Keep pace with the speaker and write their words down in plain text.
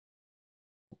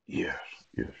Yes,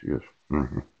 yes, yes.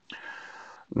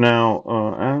 Now,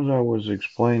 as I was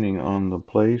explaining on the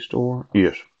Play Store,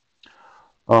 yes,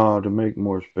 to make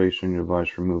more space on your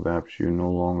device, remove apps you no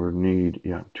longer need.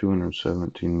 Yeah,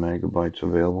 217 megabytes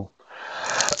available.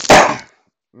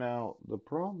 Now, the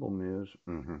problem is,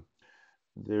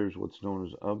 there's what's known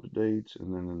as updates,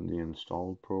 and then in the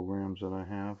installed programs that I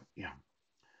have, yeah.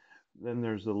 Then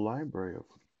there's the library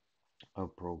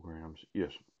of programs,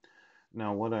 yes.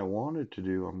 Now, what I wanted to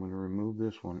do, I'm going to remove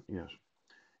this one, yes,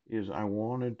 is I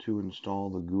wanted to install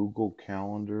the Google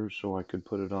Calendar so I could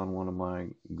put it on one of my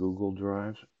Google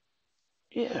Drives.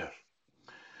 Yes,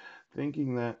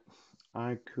 thinking that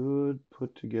I could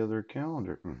put together a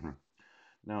calendar.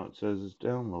 Now it says it's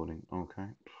downloading, okay,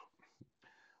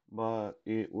 but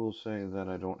it will say that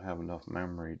I don't have enough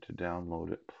memory to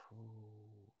download it.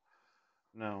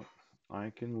 Now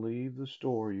I can leave the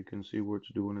store. You can see where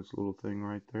it's doing its little thing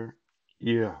right there.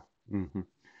 Yeah.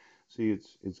 See,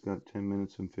 it's got 10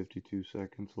 minutes and 52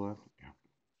 seconds left. Yeah.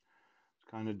 It's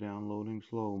kind of downloading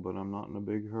slow, but I'm not in a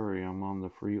big hurry. I'm on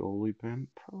the free Oli Pen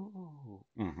Pro.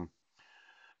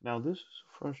 Now, this is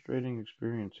a frustrating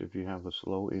experience if you have a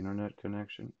slow internet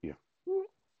connection. Yeah.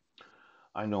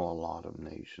 I know a lot of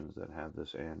nations that have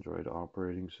this Android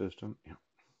operating system. Yeah.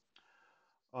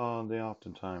 They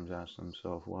oftentimes ask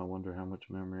themselves, well, I wonder how much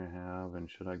memory I have, and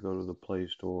should I go to the Play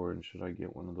Store, and should I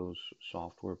get one of those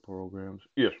software programs?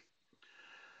 Yes.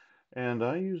 And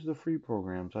I use the free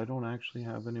programs. I don't actually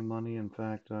have any money. In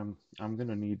fact, I'm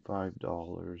gonna need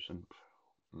 $5. And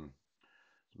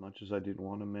as much as I didn't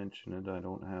want to mention it, I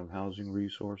don't have housing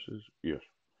resources. Yes.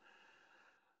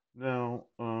 Now,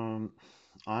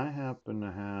 I happen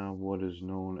to have what is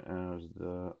known as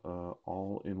the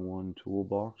all-in-one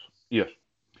toolbox. Yes.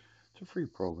 It's a free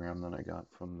program that I got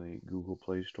from the Google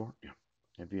Play Store. Yeah.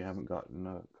 If you haven't gotten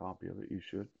a copy of it, you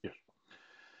should. Yes.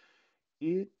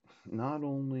 It not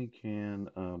only can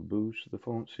boost the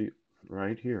phone. See,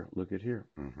 right here. Look at here.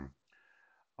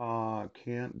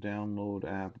 Can't download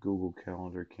app. Google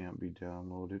Calendar can't be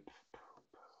downloaded.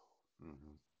 I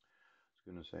was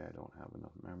gonna say I don't have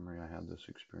enough memory. I had this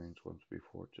experience once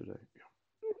before today. Yeah.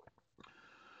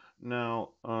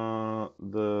 Now,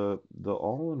 the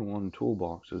all-in-one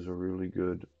toolbox is a really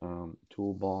good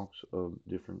toolbox of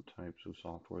different types of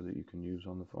software that you can use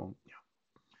on the phone.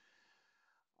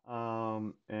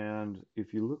 And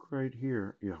if you look right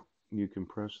here, yeah, you can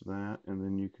press that, and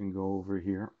then you can go over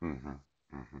here.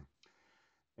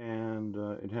 And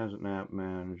it has an app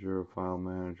manager, a file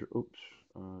manager. Oops,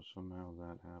 somehow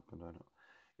that happened. I don't.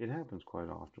 It happens quite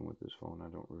often with this phone. I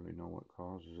don't really know what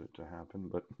causes it to happen,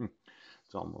 but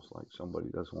it's almost like somebody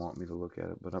doesn't want me to look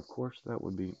at it. But of course, that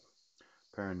would be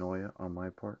paranoia on my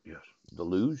part. Yes,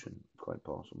 delusion, quite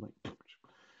possibly.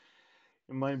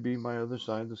 It might be my other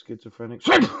side, the schizophrenic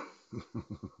side.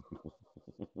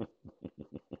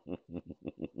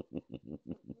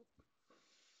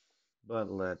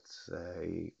 But let's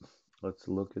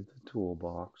look at the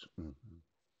toolbox.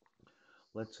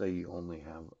 Let's say you only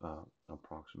have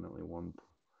approximately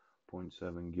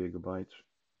 1.7 gigabytes.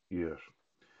 Yes.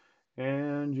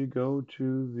 And you go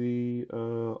to the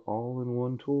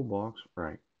all-in-one toolbox.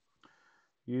 Right.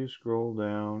 You scroll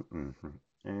down.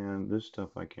 And this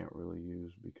stuff I can't really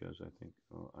use because I think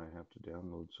I have to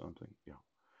download something. Yeah.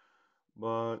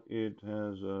 But it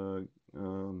has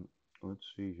let's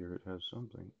see here. It has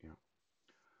something. Yeah.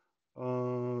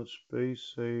 Space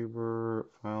Saver,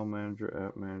 File Manager,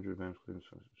 App Manager, Advanced Cleaning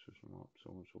System, so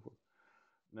on and so forth.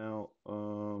 Now,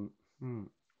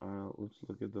 let's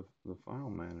look at the File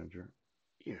Manager.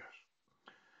 Yes.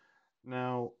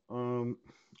 Now,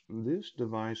 this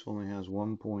device only has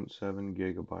 1.7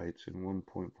 gigabytes and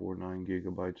 1.49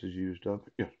 gigabytes is used up.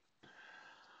 Yes.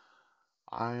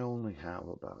 I only have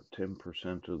about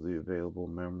 10% of the available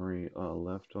memory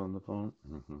left on the phone.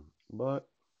 But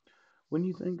when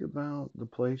you think about the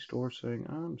Play Store saying,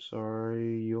 I'm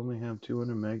sorry, you only have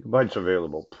 200 megabytes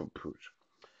available,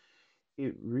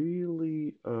 it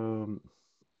really,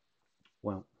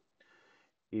 well,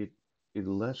 it it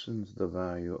lessens the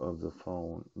value of the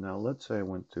phone. Now, let's say I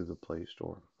went to the Play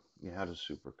Store. You had a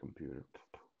supercomputer.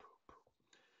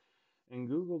 And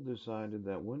Google decided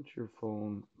that once your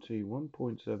phone, see,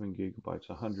 1.7 gigabytes,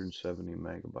 170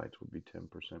 megabytes would be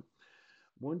 10%.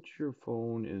 Once your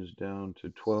phone is down to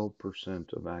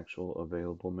 12% of actual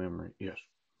available memory, yes,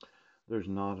 there's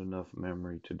not enough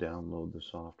memory to download the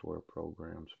software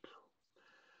programs.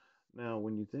 Now,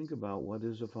 when you think about what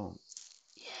is a phone,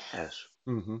 yes,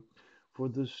 for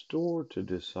the store to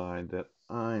decide that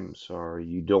I'm sorry,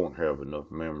 you don't have enough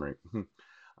memory,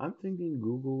 I'm thinking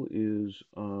Google is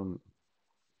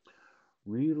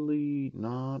really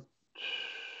not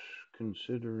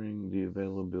considering the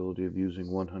availability of using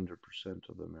 100%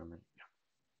 of the memory.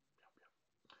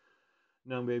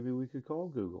 Now, maybe we could call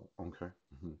Google. Okay.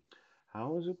 Mhm.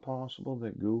 How is it possible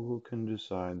that Google can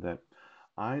decide that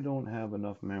I don't have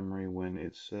enough memory when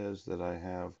it says that I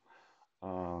have,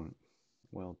 um,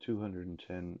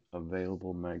 210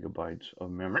 available megabytes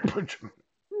of memory?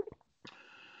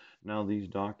 Now, these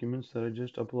documents that I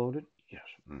just uploaded, yes,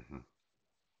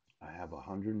 I have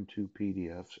 102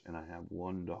 PDFs and I have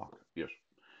one doc. Yes.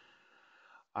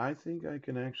 I think I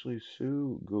can actually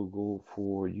sue Google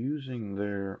for using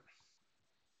their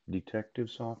detective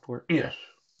software. Yes.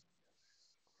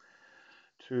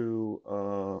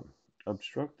 To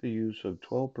obstruct the use of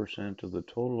 12% of the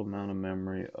total amount of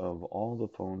memory of all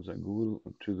the phones that Google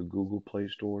to the Google Play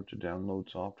Store to download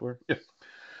software. Yes.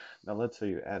 Now let's say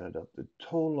you added up the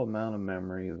total amount of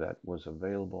memory that was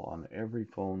available on every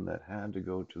phone that had to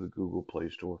go to the Google Play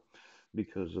Store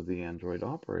because of the Android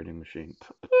operating machine.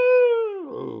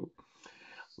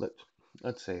 Let's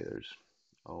let's say it's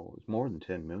more than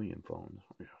 10 million phones.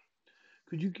 Yeah.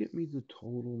 Could you get me the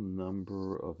total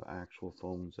number of actual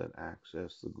phones that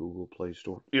access the Google Play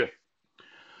Store? Yes.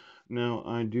 Now,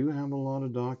 I do have a lot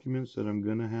of documents that I'm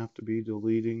going to have to be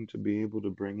deleting to be able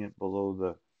to bring it below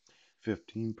the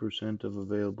 15% of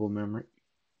available memory.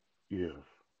 Yes.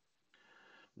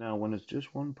 Now, when it's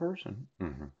just one person,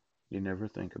 you never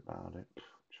think about it.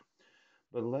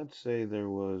 But let's say there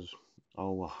was,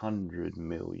 100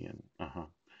 million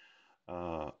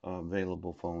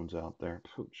available phones out there,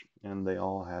 and they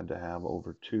all had to have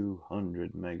over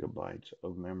 200 megabytes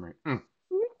of memory.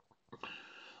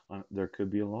 There could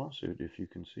be a lawsuit if you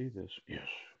can see this. Yes,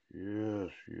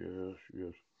 yes, yes,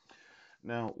 yes.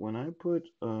 Now, when I put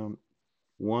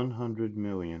 100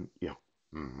 million, yeah,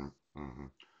 hmm hmm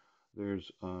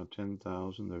there's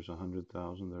 10,000, there's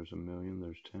 100,000, there's a million,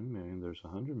 there's 10 million, there's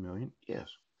 100 million,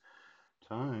 yes,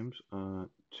 times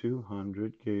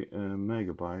 200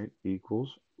 megabyte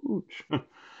equals, ooch,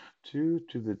 2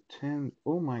 to the 10.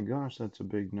 Oh my gosh, that's a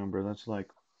big number. That's like,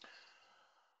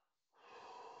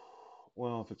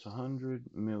 well, if it's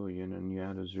 100 million and you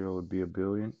add a zero, it'd be a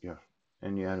billion. Yeah.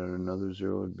 And you added another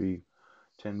zero, it'd be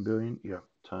 10 billion. Yeah.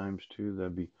 Times two,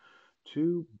 that'd be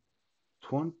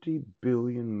 20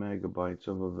 billion megabytes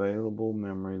of available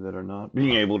memory that are not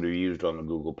being able to be used on the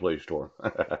Google Play Store.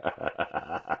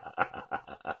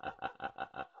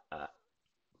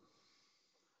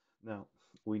 Now,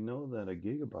 we know that a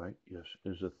gigabyte, yes,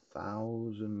 is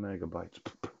 1,000 megabytes.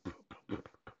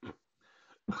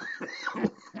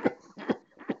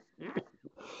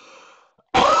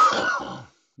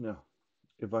 Now,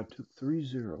 if I took three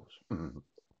zeros from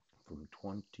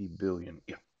 20 billion,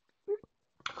 yeah,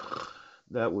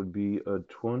 that would be a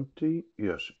 20,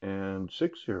 yes, and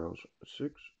six zeros.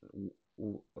 Six,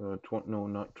 no,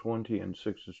 not 20 and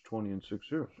six is 20 and six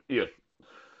zeros. Yes.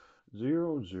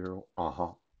 Zero, zero,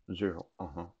 zero,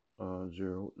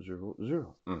 zero, zero,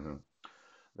 zero.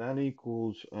 That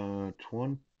equals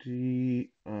 20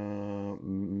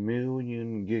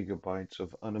 million gigabytes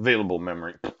of unavailable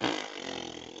memory.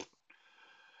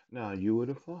 Now, you would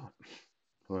have thought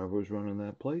whoever's running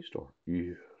that Play Store,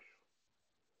 yes.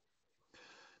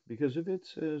 Because if it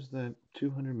says that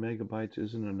 200 megabytes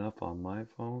isn't enough on my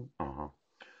phone,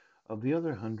 of the other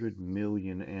 100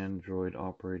 million Android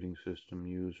operating system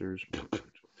users,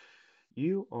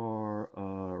 you are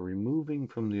removing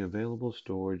from the available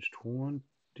storage 20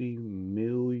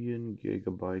 million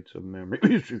gigabytes of memory.